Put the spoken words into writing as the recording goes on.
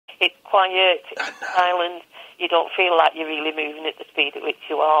It's quiet, it's silent. You don't feel like you're really moving at the speed at which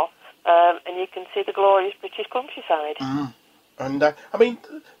you are. And you can see the glorious British countryside. Mm. And I mean,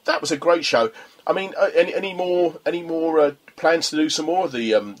 that was a great show. I mean, any more plans to do some more of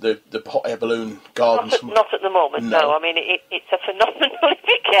the hot air balloon gardens? Not at the moment. No. I mean, it's a phenomenally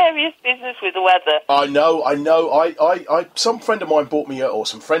precarious business with the weather. I know. I some friend of mine bought me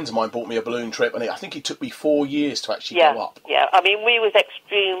some friends of mine bought me a balloon trip, and I think it took me 4 years to actually go up. Yeah. I mean, we was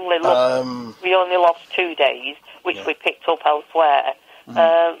extremely lucky. We only lost 2 days, which we picked up elsewhere.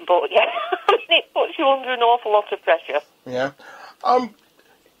 But yeah, it puts you under an awful lot of pressure. Yeah. I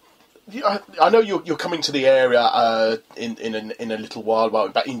know you're coming to the area in a little while,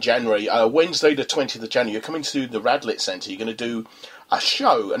 but in January, Wednesday the 20th of January, you're coming to the Radlett Centre. You're going to do a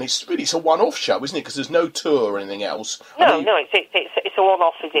show, and it's a one-off show, isn't it? Because there's no tour or anything else. No, it's a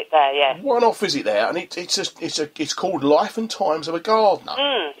one-off visit there, yeah. One-off visit there, and it's called Life and Times of a Gardener.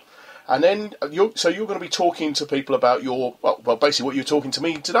 Mm. And then you're going to be talking to people about basically what you're talking to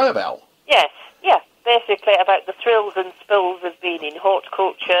me today about. Yes, yeah. Basically about the thrills and spills of being in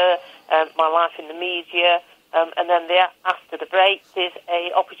horticulture, my life in the media, and then after the break there's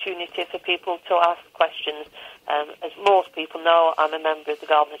an opportunity for people to ask questions. As most people know, I'm a member of the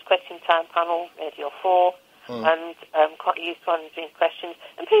Gardener's Question Time panel, Radio 4, and I'm quite used to answering questions.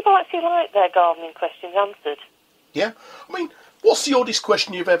 And people actually like their gardening questions answered. Yeah? I mean, what's the oddest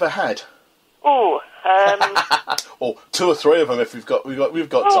question you've ever had? Oh, or 2 or 3 of them if we've got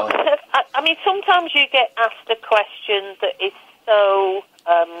time. I mean, sometimes you get asked a question that is so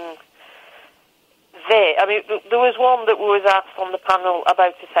vague. I mean, there was one that was asked on the panel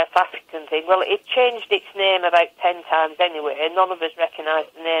about a South African thing. Well, it changed its name about 10 times anyway, and none of us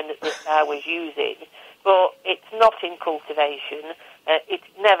recognised the name that this guy was using. But it's not in cultivation. It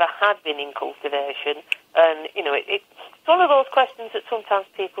never had been in cultivation. And, it's one of those questions that sometimes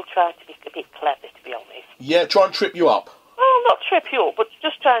people try to be a bit clever, to be honest. Yeah, try and trip you up. Well, not trip you up, but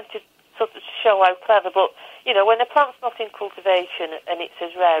just trying to sort of show how clever. But, when a plant's not in cultivation and it's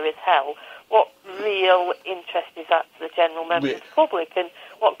as rare as hell, what real interest is that to the general member of the public? And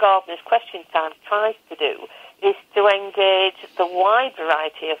what Gardener's Question Time tries to do is to engage the wide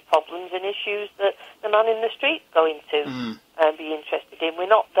variety of problems and issues that the man in the street's going to be interested in. We're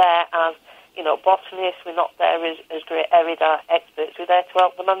not there as, botanists, we're not there as great erudite experts, we're there to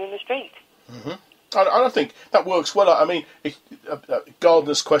help the man in the street. Mm-hmm. I think that works well. I mean,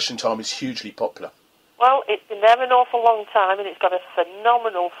 Gardener's Question Time is hugely popular. Well, it's been there an awful long time, and it's got a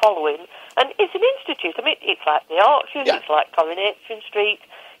phenomenal following. And it's an institute. I mean, it's like the Archers, it's like Coronation Street.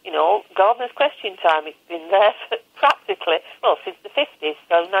 Gardener's Question Time, it's been there for practically, since the 50s,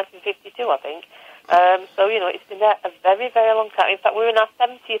 so 1952, I think. It's been there a very, very long time. In fact, we're in our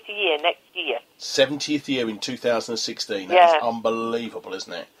 70th year next year. 70th year in 2016. That's unbelievable,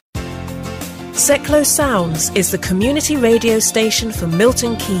 isn't it? Seclo Sounds is the community radio station for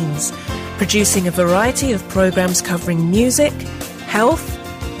Milton Keynes, producing a variety of programmes covering music, health,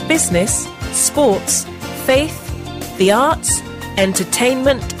 business, sports, faith, the arts,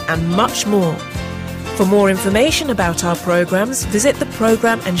 entertainment and much more. For more information about our programmes, visit the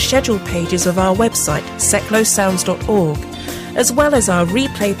programme and schedule pages of our website, seclosounds.org, as well as our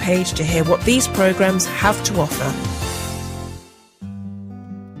replay page to hear what these programmes have to offer.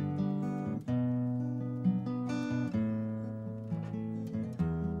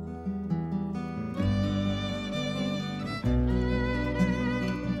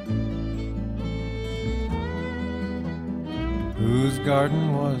 Whose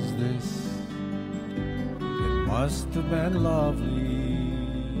garden was this? It must have been lovely.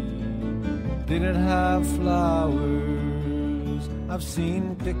 Did it have flowers? I've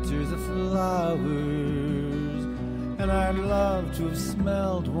seen pictures of flowers, and I'd love to have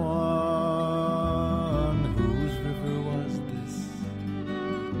smelled one. Whose river was this?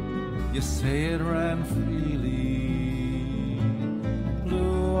 You say it ran freely.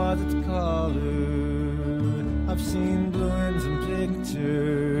 Blue was its color. I've seen balloons and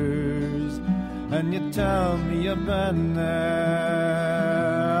pictures, and you tell me you've been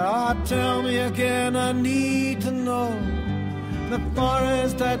there. Oh, tell me again, I need to know. The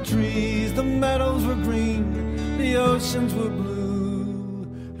forest had trees, the meadows were green, the oceans were blue,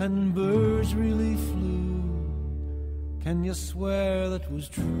 and birds really flew. Can you swear that was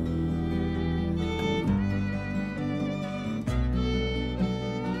true?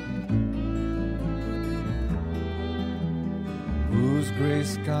 Whose grey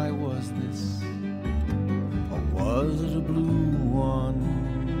sky was this? Or was it a blue one?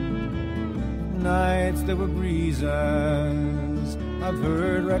 Nights there were breezes, I've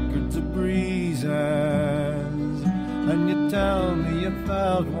heard records of breezes, and you tell me you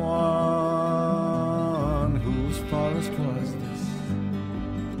found one. Whose forest was this?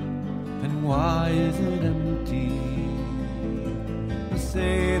 And why is it empty? You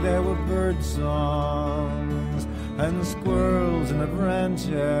say there were bird songs and squirrels in the branches.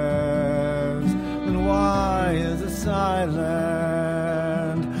 And why is it silent?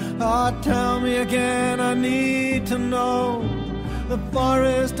 Ah, tell me again, I need to know. The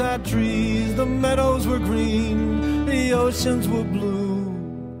forest had trees, the meadows were green, the oceans were blue,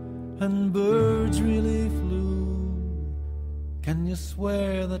 and birds really flew. Can you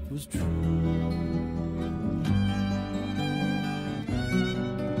swear that was true?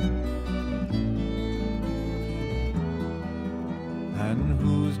 And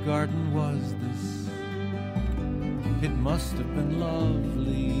whose garden was this? It must have been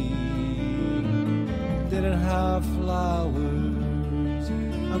lovely. Did it have flowers?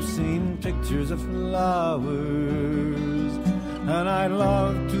 I've seen pictures of flowers, and I'd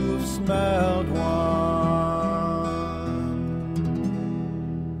love to have smelled one.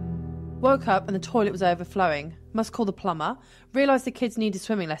 Woke up and the toilet was overflowing. Must call the plumber. Realised the kids needed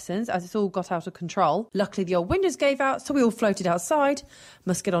swimming lessons as it's all got out of control. Luckily the old windows gave out, so we all floated outside.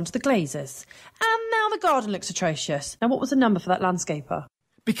 Must get on to the glazers. And now the garden looks atrocious. Now what was the number for that landscaper?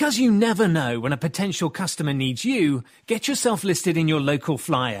 Because you never know when a potential customer needs you, get yourself listed in your local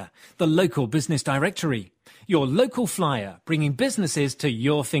flyer, the local business directory. Your local flyer, bringing businesses to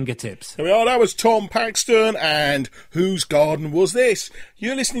your fingertips. There we are, that was Tom Paxton, and Whose Garden Was This?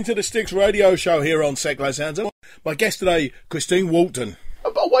 You're listening to the Sticks Radio Show here on Secular Sounds. My guest today, Christine Walkden.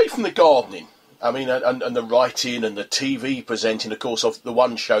 Away from the gardening, I mean, and the writing and the TV presenting, of course, of the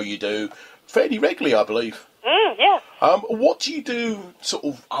one show you do fairly regularly, I believe. Yeah. What do you do, sort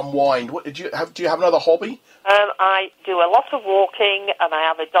of unwind? What do you have another hobby? I do a lot of walking, and I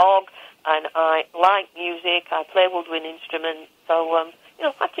have a dog, and I like music. I play woodwind instruments, so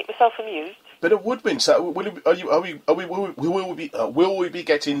I keep myself amused. Bit of woodwind. So, will we be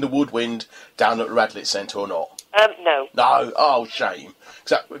getting the woodwind down at the Radlett Centre or not? No. No. Oh, shame.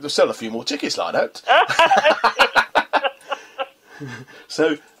 They'll sell a few more tickets like that.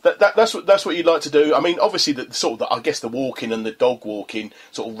 So that's what you'd like to do. I mean, obviously, I guess the walking and the dog walking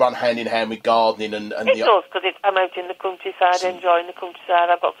sort of run hand in hand with gardening and it does, because I'm out in the countryside, enjoying the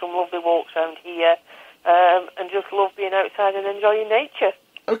countryside. I've got some lovely walks around here, and just love being outside and enjoying nature.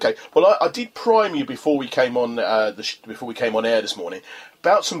 Okay, well, I did prime you before we came on air this morning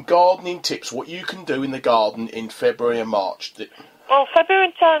about some gardening tips. What you can do in the garden in February and March. Well,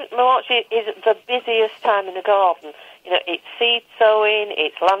 February and March is the busiest time in the garden. It's seed sowing,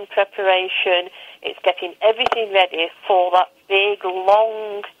 it's land preparation, it's getting everything ready for that big,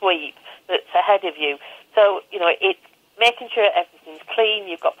 long sweep that's ahead of you. So, it's making sure everything's clean,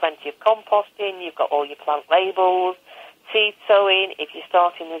 you've got plenty of composting, you've got all your plant labels, seed sowing. If you're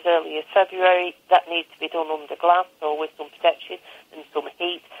starting as early as February, that needs to be done under glass or with some protection and some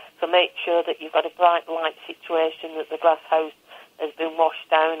heat. So make sure that you've got a bright light situation, that the glass house has been washed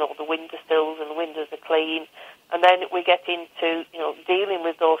down, all the windowsills and the windows are clean. And then we get into, dealing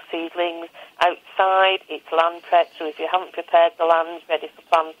with those seedlings. Outside, it's land prep, so if you haven't prepared the land ready for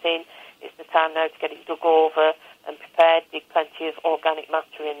planting, it's the time now to get it dug over and prepared, dig plenty of organic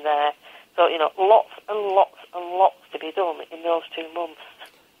matter in there. So, lots and lots and lots to be done in those 2 months.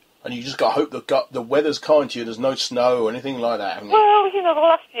 And you just got to hope the weather's kind to you, there's no snow or anything like that, haven't you? Well, the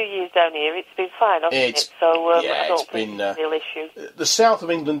last few years down here, it's been fine, hasn't it? So, I don't think it's a real issue. The south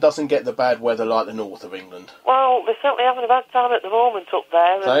of England doesn't get the bad weather like the north of England. Well, they're certainly having a bad time at the moment up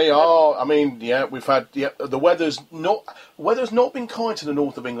there. They are. I mean, we've had... the weather's not been kind to the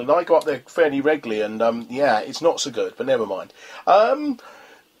north of England. I go up there fairly regularly, and, it's not so good, but never mind.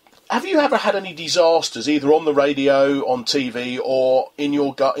 Have you ever had any disasters, either on the radio, on TV, or in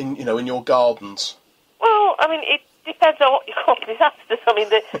your gardens? Well, I mean, it depends on what you call disasters. I mean,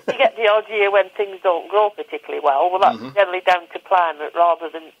 you get the odd year when things don't grow particularly well. Well, that's generally down to climate rather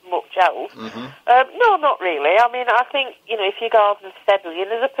than much else. No, not really. I mean, I think, if you garden steadily,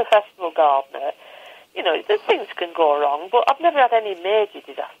 and as a professional gardener, things can go wrong, but I've never had any major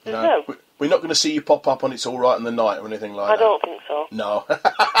disasters, no. We're not going to see you pop up on It's All Right in the Night or anything like that? I don't think so. No.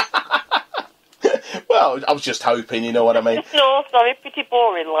 Well, I was just hoping, you know what I mean? No, sorry, pretty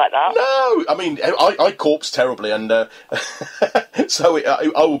boring like that. No, I mean, I corpse terribly, and so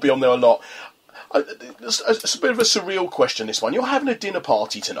I will be on there a lot. It's a bit of a surreal question, this one. You're having a dinner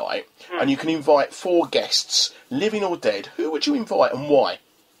party tonight, and you can invite 4 guests, living or dead. Who would you invite and why?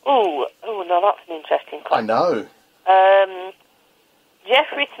 Oh, no, that's an interesting question. I know.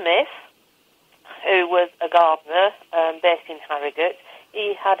 Jeffrey Smith, who was a gardener based in Harrogate.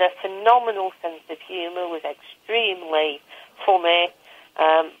 He had a phenomenal sense of humour, was extremely funny,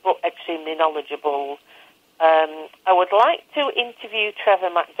 but extremely knowledgeable. I would like to interview Trevor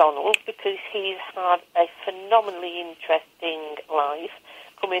MacDonald because he's had a phenomenally interesting life,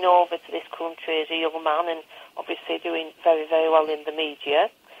 coming over to this country as a young man and obviously doing very, very well in the media.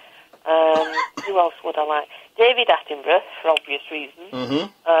 Who else would I like? David Attenborough, for obvious reasons.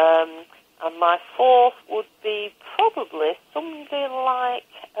 Mm-hmm. And my fourth would be probably somebody like,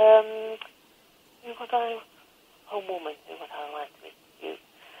 who would I like to interview?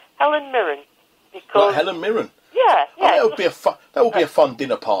 Helen Mirren. Because, Like Helen Mirren? Yeah. Oh, that would be a fun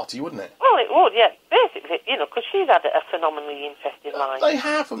dinner party, wouldn't it? Well, it would, yeah. Basically, because she's had a phenomenally interesting life. They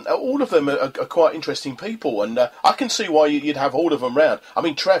have. All of them are quite interesting people, and I can see why you'd have all of them round. I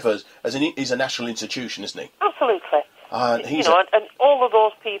mean, Trevor's is a national institution, isn't he? Absolutely. And all of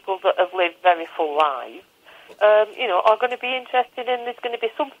those people that have lived very full lives, are going to be interested in. There's going to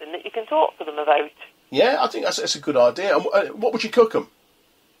be something that you can talk to them about. Yeah, I think that's a good idea. And what would you cook them?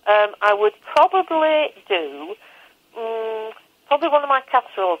 I would probably do probably one of my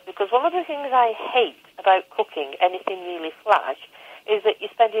casseroles, because one of the things I hate about cooking anything really flash is that you're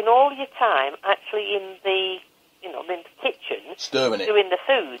spending all your time actually in the kitchen stirring it, doing the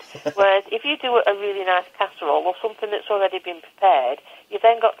food. Whereas if you do a really nice casserole or something that's already been prepared, you've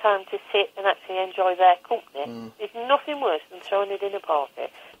then got time to sit and actually enjoy their company. There's nothing worse than throwing a dinner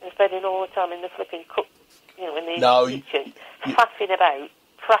party and spending all the time in the flipping kitchen, faffing about,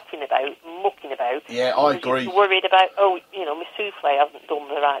 cracking about, mucking about. Yeah, I agree. You're worried about, my souffle hasn't done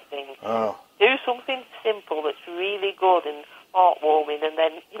the right thing. Oh. Do something simple that's really good and heartwarming, and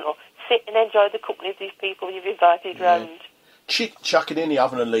then, sit and enjoy the company of these people you've invited round. Chuck it in the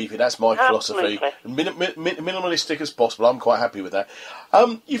oven and leave it. That's my Absolutely. philosophy. Minimalistic as possible. I'm quite happy with that.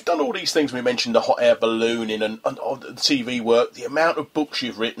 You've done all these things. We mentioned the hot air ballooning and the TV work, the amount of books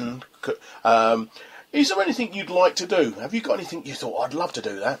you've written. Is there anything you'd like to do? Have you got anything you thought, I'd love to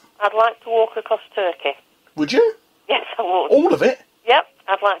do that? I'd like to walk across Turkey. Would you? Yes, I would. All of it? Yep.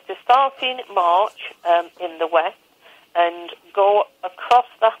 I'd like to start in March in the west and go across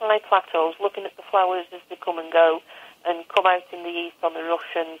the high plateaus, looking at the flowers as they come and go, and come out in the east on the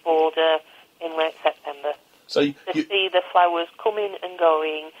Russian border in late September. So to see the flowers coming and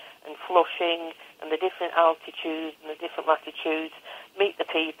going and flushing, and the different altitudes and the different latitudes, meet the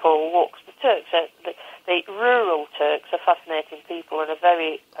people, walk. The Turks, the rural Turks are fascinating people and are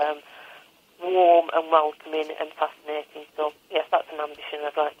very warm and welcoming and fascinating. So, yes, that's an ambition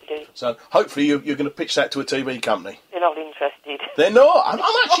I'd like to do. So, hopefully you're going to pitch that to a TV company. They're not interested. They're not? I'm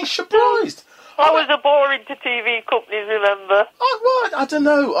actually surprised. Flowers are boring to TV companies, remember? I don't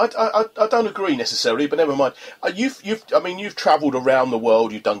know. I don't agree necessarily, but never mind. You've travelled around the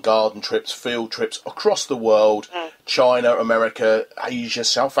world. You've done garden trips, field trips across the world, China, America, Asia,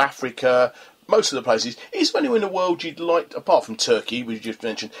 South Africa, most of the places. Is there anywhere in the world you'd like, apart from Turkey, we just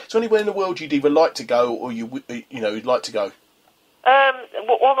mentioned, is there anywhere in the world you'd either like to go or you'd like to go?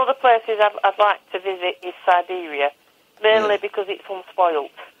 One of the places I'd like to visit is Siberia, mainly because it's unspoilt.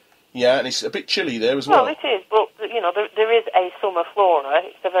 Yeah, and it's a bit chilly there as well. Well, it is, but, there is a summer flora.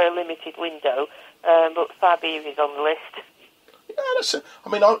 It's a very limited window, but Siberia's on the list. Yeah,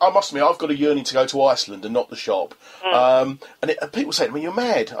 I must admit, I've got a yearning to go to Iceland and not the shop. And people say to me, you're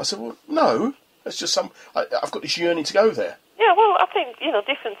mad. I said, well, no, it's just I've got this yearning to go there. Yeah, well, I think,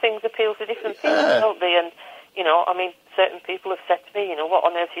 different things appeal to different people, don't they? And, certain people have said to me, what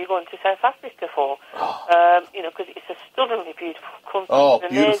on earth are you going to South Africa for? Because it's a stunningly beautiful country. Oh,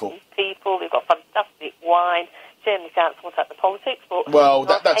 beautiful. Amazing people, they've got fantastic wine. Shame they can't contact the politics, but,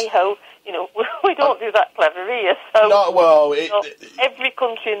 that's... hey-ho, we don't do that clever here. So, no, well... every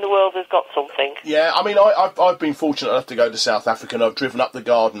country in the world has got something. Yeah, I've been fortunate enough to go to South Africa, and I've driven up the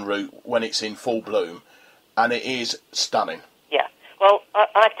garden route when it's in full bloom, and it is stunning. Yeah. Well,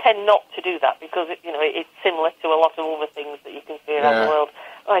 I tend not to do that because, it's similar to a lot of other things that you can see around the world.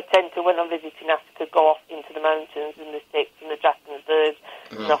 I tend to, when I'm visiting Africa, go off into the mountains and the sticks and the Drakensberg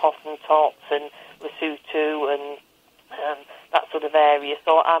and the Hottentots and Lesotho and that sort of area.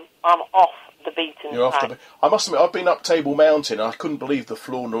 So I'm off the beaten track. I must admit, I've been up Table Mountain and I couldn't believe the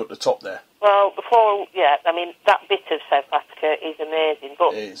flora at the top there. Well, the flora, that bit of South Africa is amazing.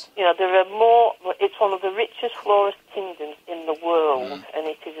 But, it is. there are more... It's one of the richest florist kingdoms in the world, and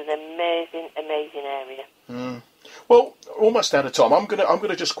it is an amazing, amazing area. Well, almost out of time. I'm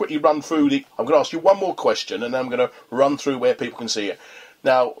gonna just quickly run through I'm going to ask you one more question, and then I'm going to run through where people can see it.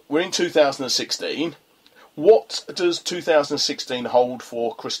 Now, we're in 2016. What does 2016 hold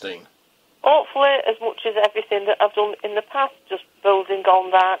for Christine? Hopefully, as much as everything that I've done in the past, just building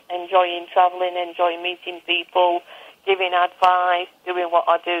on that, enjoying travelling, enjoying meeting people, giving advice, doing what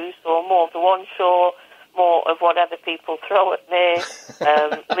I do, so more of the one show, more of whatever people throw at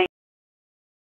me,